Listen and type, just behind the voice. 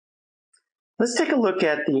Let's take a look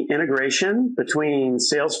at the integration between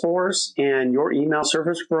Salesforce and your email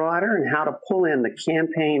service provider and how to pull in the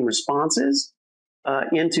campaign responses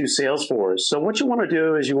into Salesforce. So what you want to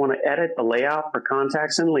do is you want to edit the layout for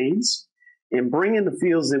contacts and leads and bring in the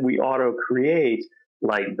fields that we auto create,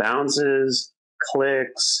 like bounces,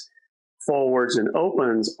 clicks, forwards, and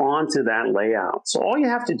opens onto that layout. So all you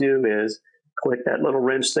have to do is click that little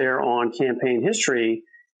wrench there on campaign history,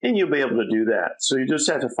 and you'll be able to do that. So you just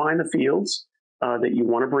have to find the fields that you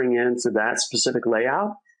want to bring into that specific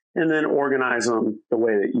layout, and then organize them the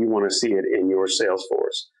way that you want to see it in your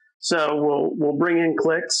Salesforce. So we'll bring in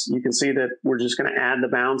clicks. You can see that we're just going to add the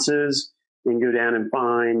bounces and go down and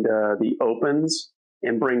find the opens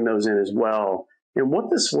and bring those in as well. And what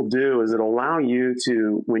this will do is it'll allow you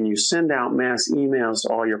to, when you send out mass emails to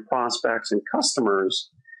all your prospects and customers,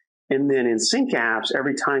 and then in SyncApps,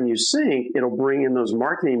 every time you sync, it'll bring in those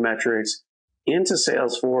marketing metrics into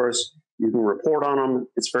Salesforce. You can report on them.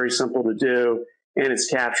 It's very simple to do, and it's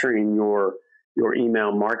capturing your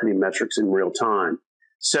email marketing metrics in real time.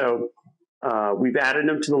 So we've added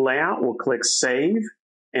them to the layout. We'll click Save,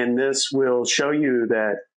 and this will show you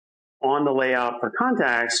that on the layout for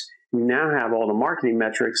contacts, you now have all the marketing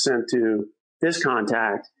metrics sent to this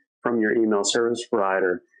contact from your email service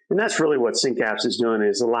provider. And that's really what SyncApps is doing,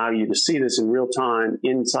 is allow you to see this in real time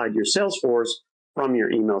inside your Salesforce from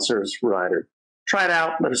your email service provider. Try it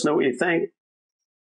out. Let us know what you think.